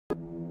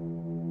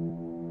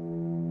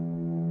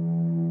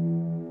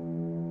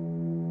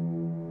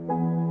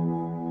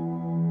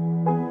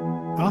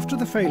After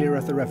the failure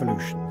of the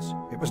revolutions,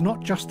 it was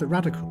not just the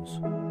radicals.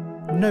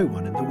 No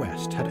one in the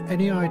West had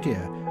any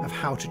idea of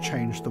how to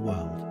change the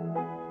world.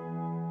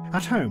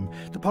 At home,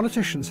 the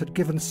politicians had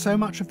given so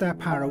much of their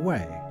power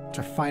away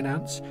to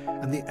finance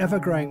and the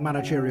ever-growing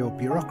managerial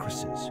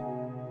bureaucracies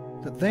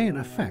that they, in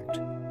effect,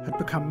 had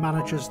become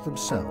managers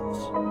themselves.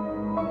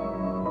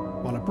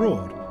 While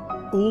abroad,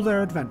 all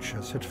their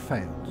adventures had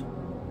failed,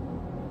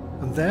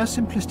 and their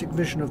simplistic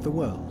vision of the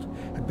world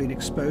had been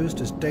exposed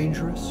as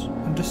dangerous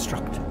and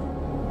destructive.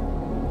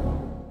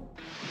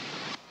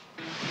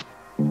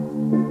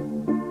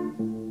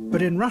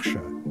 But in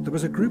Russia, there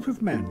was a group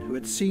of men who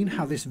had seen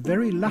how this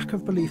very lack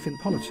of belief in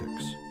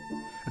politics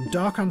and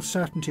dark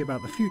uncertainty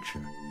about the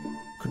future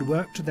could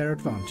work to their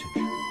advantage.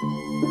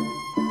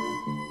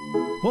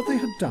 What they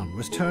had done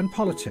was turn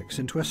politics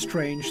into a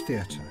strange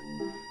theatre,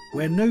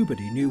 where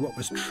nobody knew what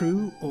was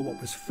true or what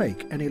was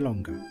fake any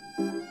longer.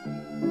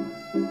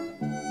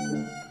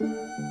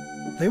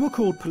 They were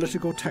called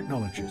political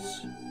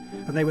technologists,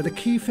 and they were the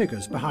key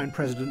figures behind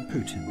President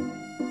Putin.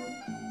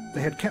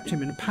 They had kept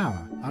him in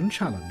power,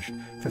 unchallenged,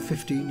 for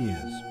 15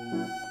 years.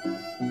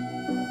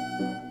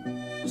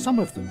 Some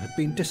of them had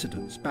been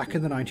dissidents back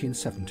in the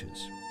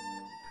 1970s,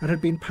 and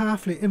had been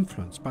powerfully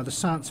influenced by the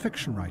science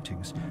fiction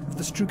writings of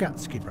the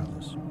Strugatsky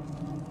brothers.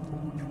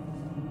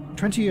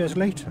 20 years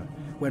later,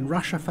 when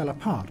Russia fell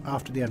apart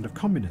after the end of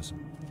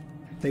communism,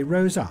 they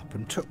rose up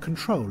and took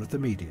control of the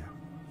media.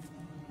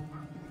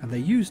 And they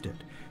used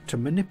it to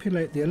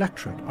manipulate the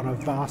electorate on a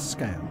vast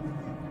scale.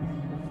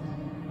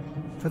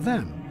 For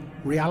them,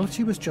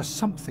 reality was just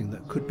something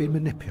that could be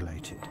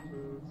manipulated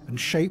and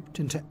shaped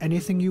into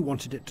anything you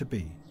wanted it to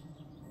be.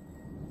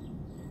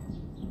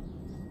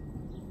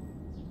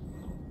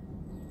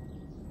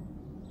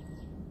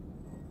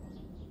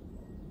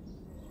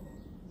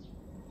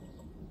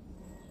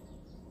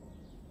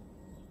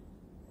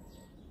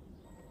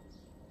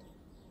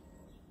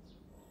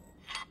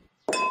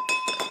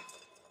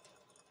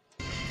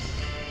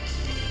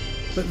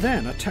 But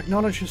then a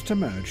technologist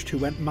emerged who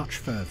went much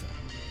further,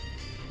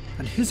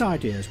 and his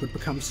ideas would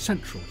become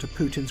central to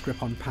Putin's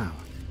grip on power.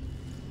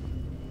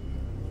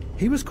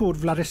 He was called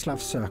Vladislav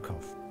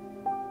Surkov.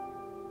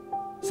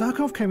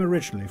 Surkov came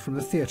originally from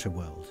the theatre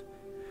world,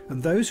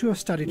 and those who have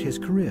studied his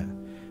career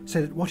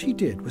say that what he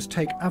did was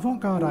take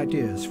avant-garde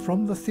ideas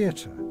from the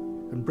theatre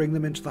and bring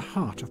them into the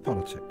heart of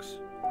politics.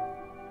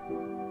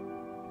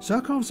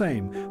 Surkov's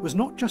aim was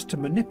not just to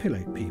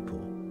manipulate people,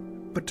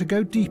 but to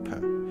go deeper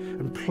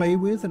and play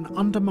with and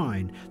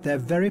undermine their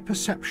very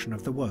perception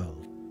of the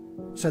world,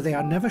 so they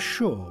are never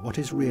sure what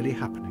is really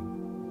happening.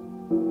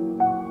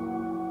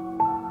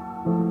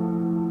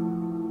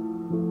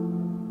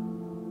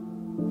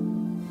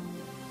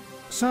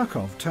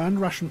 Surkov turned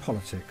Russian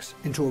politics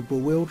into a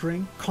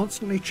bewildering,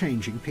 constantly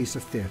changing piece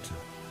of theatre.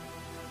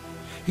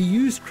 He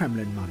used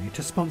Kremlin money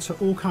to sponsor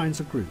all kinds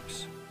of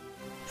groups,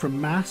 from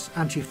mass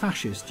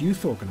anti-fascist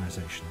youth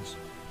organisations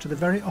to the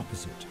very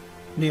opposite,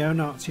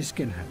 neo-Nazi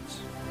skinheads,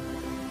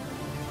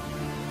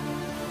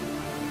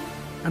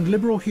 and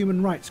liberal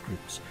human rights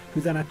groups who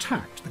then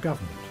attacked the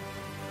government.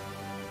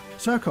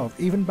 Surkov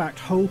even backed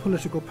whole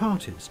political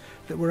parties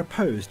that were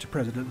opposed to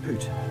President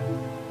Putin.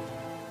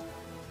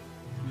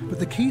 But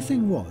the key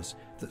thing was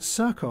that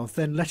Surkov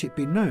then let it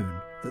be known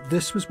that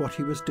this was what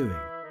he was doing,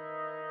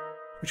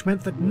 which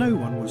meant that no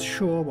one was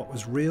sure what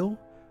was real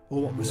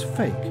or what was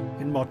fake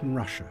in modern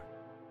Russia.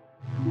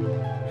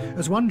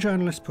 As one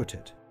journalist put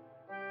it,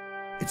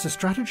 it's a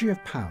strategy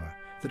of power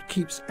that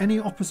keeps any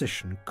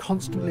opposition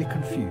constantly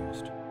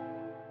confused.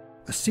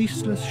 A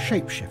ceaseless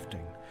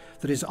shape-shifting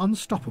that is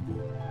unstoppable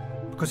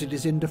because it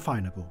is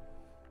indefinable.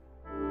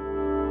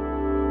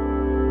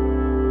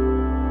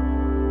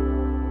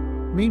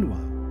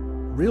 Meanwhile,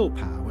 real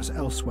power was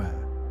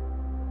elsewhere,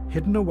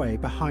 hidden away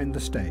behind the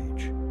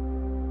stage,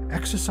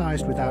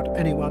 exercised without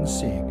anyone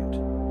seeing it.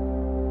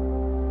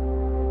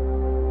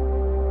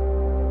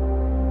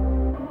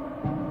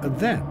 And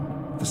then,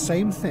 the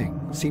same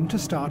thing seemed to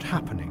start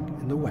happening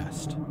in the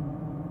West.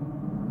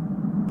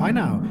 By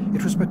now,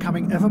 it was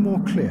becoming ever more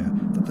clear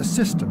that the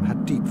system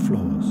had deep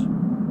flaws.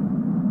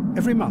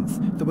 Every month,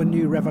 there were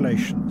new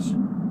revelations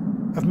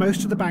of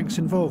most of the bank's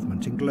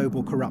involvement in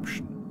global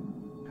corruption,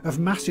 of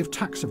massive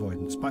tax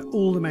avoidance by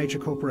all the major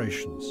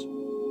corporations,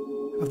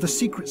 of the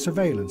secret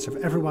surveillance of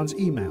everyone's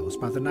emails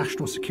by the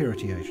National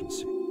Security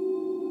Agency.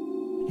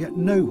 Yet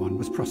no one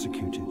was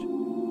prosecuted,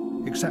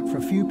 except for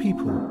a few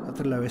people at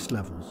the lowest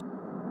levels.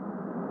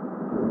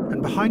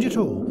 And behind it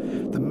all,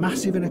 the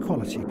massive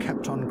inequality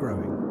kept on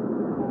growing.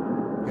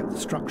 Yet the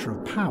structure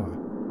of power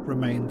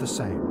remained the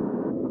same.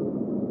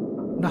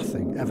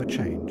 Nothing ever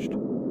changed,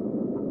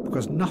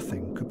 because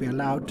nothing could be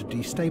allowed to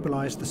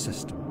destabilize the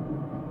system.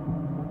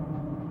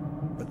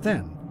 But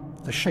then,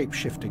 the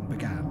shape-shifting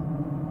began.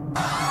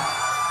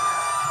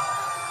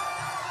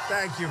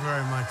 Thank you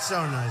very much.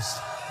 So nice.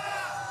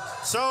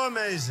 So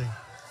amazing.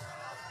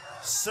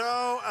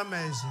 So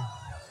amazing.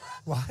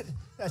 What?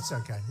 That's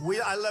okay.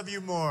 I love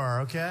you more,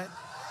 okay?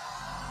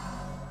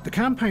 The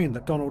campaign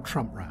that Donald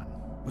Trump ran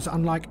was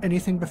unlike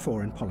anything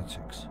before in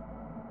politics.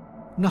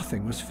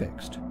 Nothing was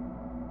fixed.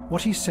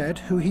 What he said,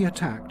 who he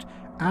attacked,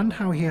 and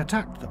how he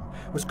attacked them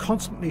was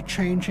constantly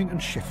changing and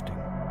shifting.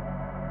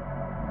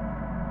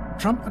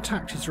 Trump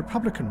attacked his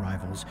Republican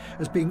rivals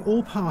as being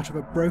all part of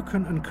a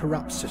broken and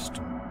corrupt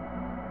system,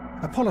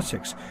 a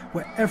politics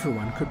where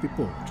everyone could be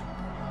bought,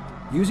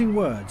 using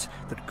words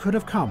that could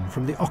have come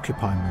from the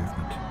Occupy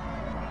movement.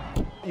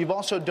 You've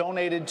also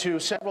donated to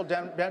several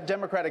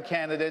Democratic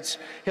candidates,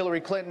 Hillary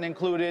Clinton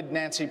included,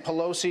 Nancy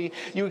Pelosi.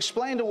 You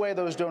explained away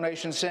those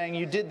donations, saying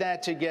you did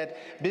that to get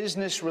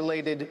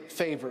business-related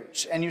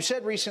favors. And you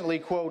said recently,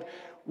 quote,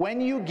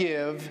 "When you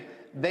give,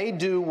 they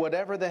do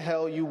whatever the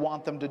hell you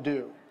want them to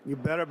do." You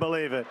better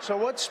believe it. So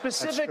what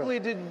specifically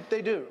did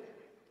they do?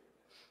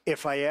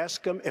 If I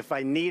ask them, if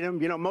I need them,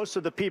 you know, most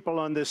of the people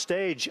on this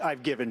stage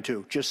I've given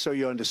to, just so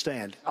you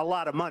understand, a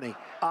lot of money.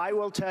 I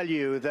will tell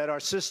you that our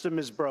system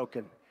is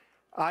broken.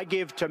 I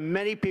give to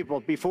many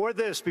people. Before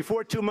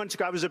 2 months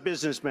ago, I was a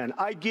businessman.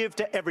 I give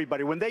to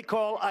everybody. When they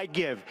call, I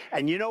give.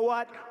 And you know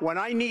what? When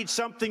I need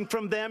something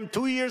from them,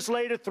 2 years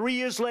later, 3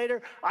 years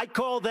later, I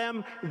call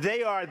them.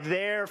 They are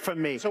there for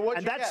me.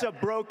 And that's a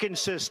broken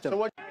system.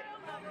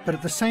 But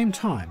at the same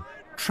time,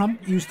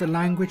 Trump used the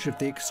language of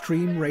the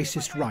extreme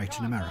racist right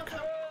in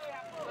America,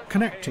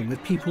 connecting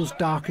with people's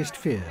darkest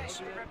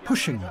fears,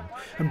 pushing them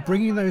and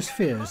bringing those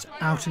fears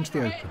out into the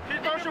open.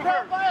 Get the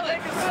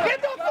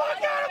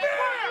fuck out of here!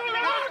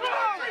 Our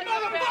country,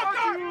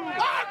 motherfucker!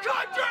 Our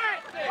country!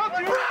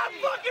 Proud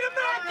fucking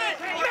American!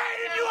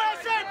 Made in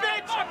USA,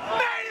 bitch!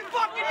 Made in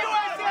fucking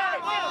USA!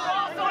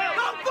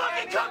 Don't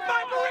fucking cook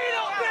my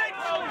burrito, bitch!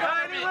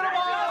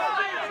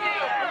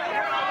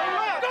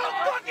 Don't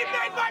fucking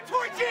make my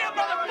tortilla,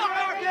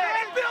 motherfucker!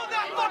 And build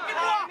that fucking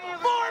wall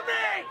for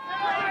me!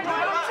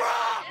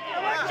 Trump!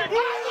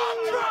 I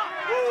love Trump!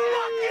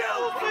 Fuck you!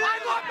 I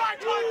love my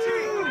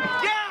country!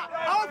 Yeah!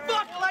 I'll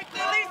fuck like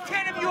at least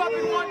 10 of you up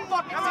in one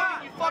fucking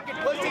city, you fucking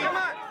pussy! Come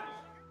on!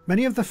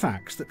 Many of the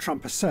facts that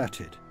Trump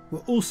asserted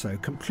were also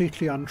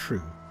completely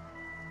untrue.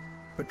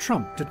 But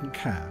Trump didn't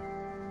care.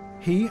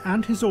 He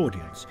and his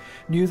audience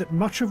knew that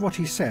much of what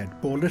he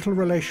said bore little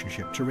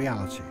relationship to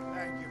reality.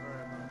 Thank you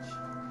very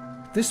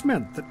much. This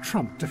meant that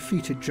Trump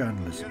defeated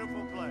journalism,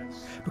 Beautiful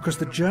place. because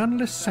the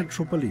journalists'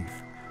 central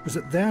belief was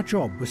that their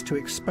job was to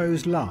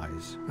expose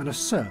lies and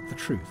assert the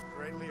truth.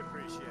 Greatly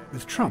appreciated.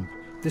 With Trump,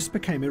 this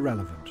became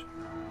irrelevant.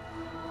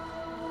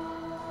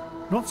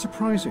 Not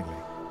surprisingly,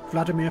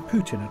 Vladimir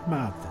Putin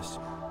admired this.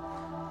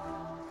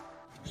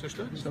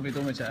 Что вы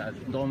думаете о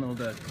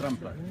Дональде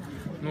Трампе?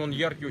 Ну, он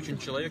яркий очень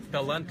человек,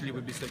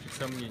 талантливый, без всяких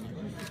сомнений.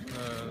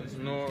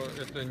 Но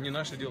это не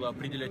наше дело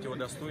определять его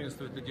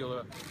достоинство, это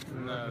дело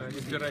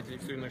избирателей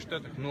в Соединенных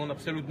Штатах. Но он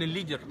абсолютный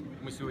лидер,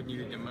 мы сегодня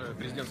видим,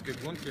 президентской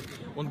гонки.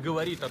 Он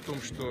говорит о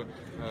том, что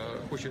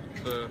хочет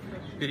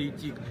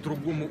перейти к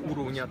другому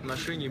уровню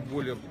отношений,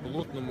 более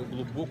плотному,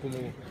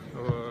 глубокому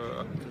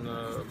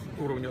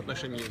уровню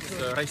отношений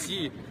с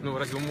Россией. Ну,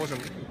 разве мы можем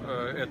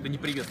это не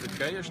приветствовать?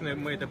 Конечно,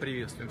 мы это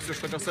приветствуем. Все,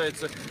 что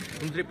касается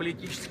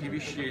внутриполитических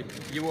вещей,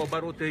 его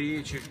обороты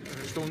речи,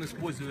 что он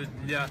использует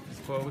для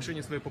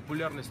повышения своей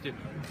популярности,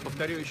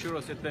 повторяю еще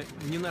раз, это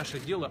не наше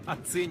дело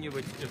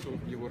оценивать эту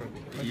его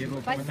работу.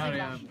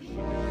 Спасибо.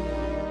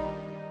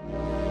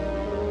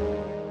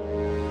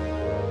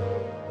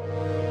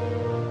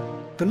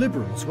 The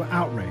liberals were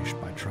outraged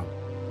by Trump,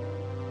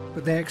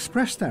 but they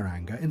expressed their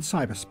anger in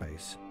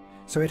cyberspace,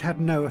 so it had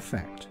no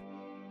effect,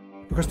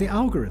 because the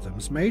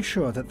algorithms made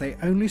sure that they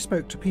only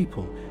spoke to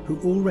people who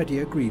already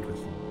agreed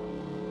with them.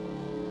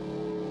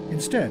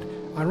 Instead,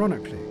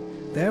 ironically,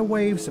 their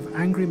waves of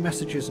angry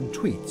messages and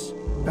tweets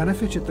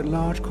benefited the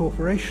large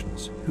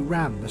corporations who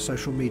ran the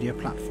social media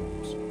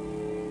platforms.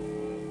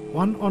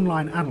 One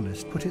online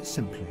analyst put it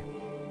simply: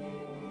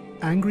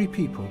 angry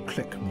people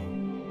click more.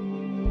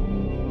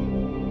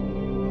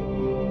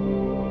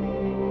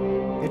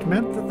 It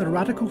meant that the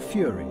radical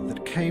fury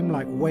that came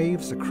like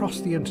waves across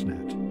the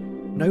internet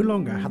no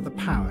longer had the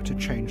power to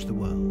change the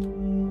world.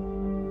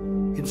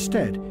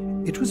 Instead,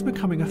 it was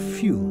becoming a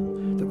fuel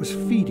that was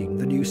feeding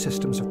the new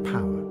systems of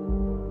power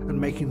and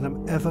making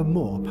them ever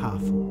more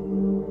powerful.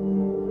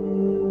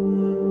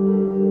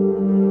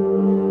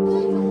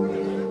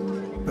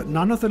 But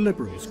none of the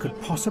liberals could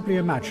possibly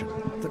imagine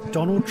that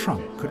Donald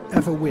Trump could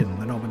ever win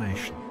the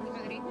nomination.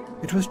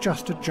 It was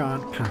just a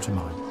giant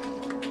pantomime.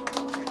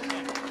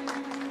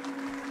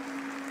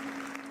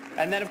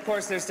 And then, of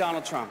course, there's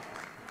Donald Trump.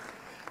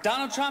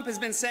 Donald Trump has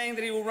been saying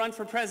that he will run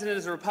for president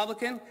as a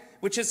Republican,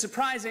 which is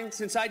surprising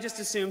since I just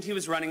assumed he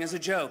was running as a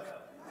joke.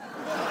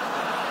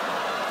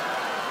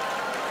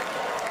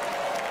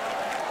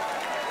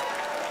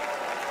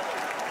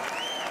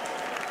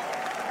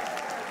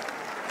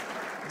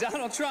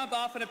 Donald Trump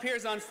often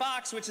appears on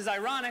Fox, which is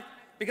ironic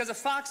because a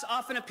fox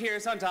often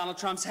appears on Donald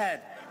Trump's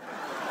head.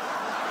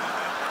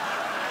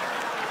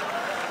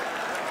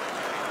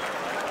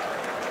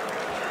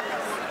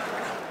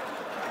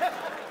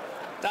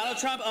 Donald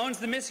Trump owns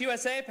the Miss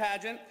USA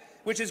pageant,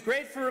 which is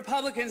great for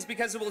Republicans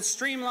because it will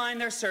streamline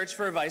their search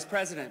for a vice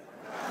president.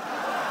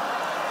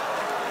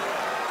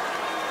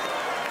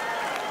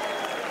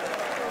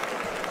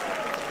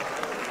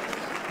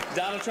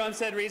 Donald Donald Trump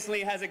said recently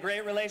he has a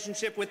great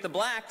relationship with the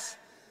blacks,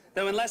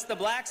 though unless the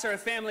blacks are a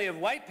family of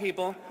white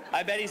people,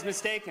 I bet he's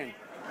mistaken.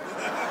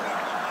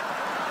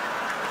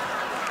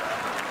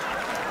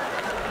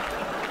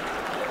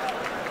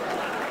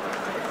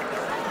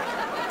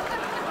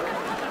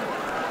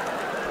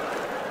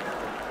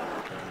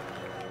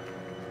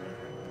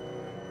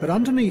 But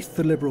underneath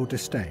the liberal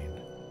disdain,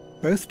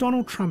 both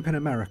Donald Trump in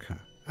America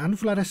and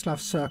Vladislav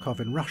Surkov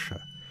in Russia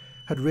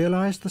had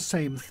realized the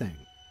same thing: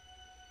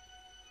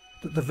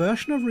 that the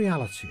version of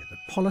reality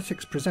that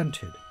politics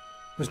presented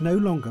was no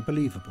longer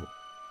believable,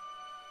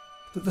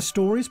 that the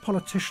stories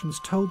politicians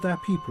told their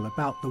people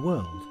about the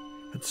world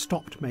had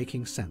stopped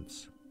making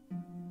sense.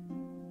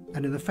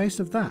 And in the face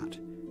of that,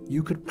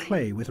 you could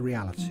play with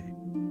reality,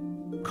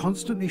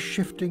 constantly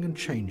shifting and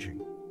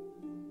changing,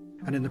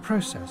 and in the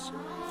process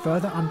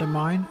further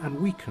undermine and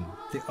weaken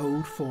the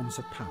old forms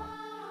of power.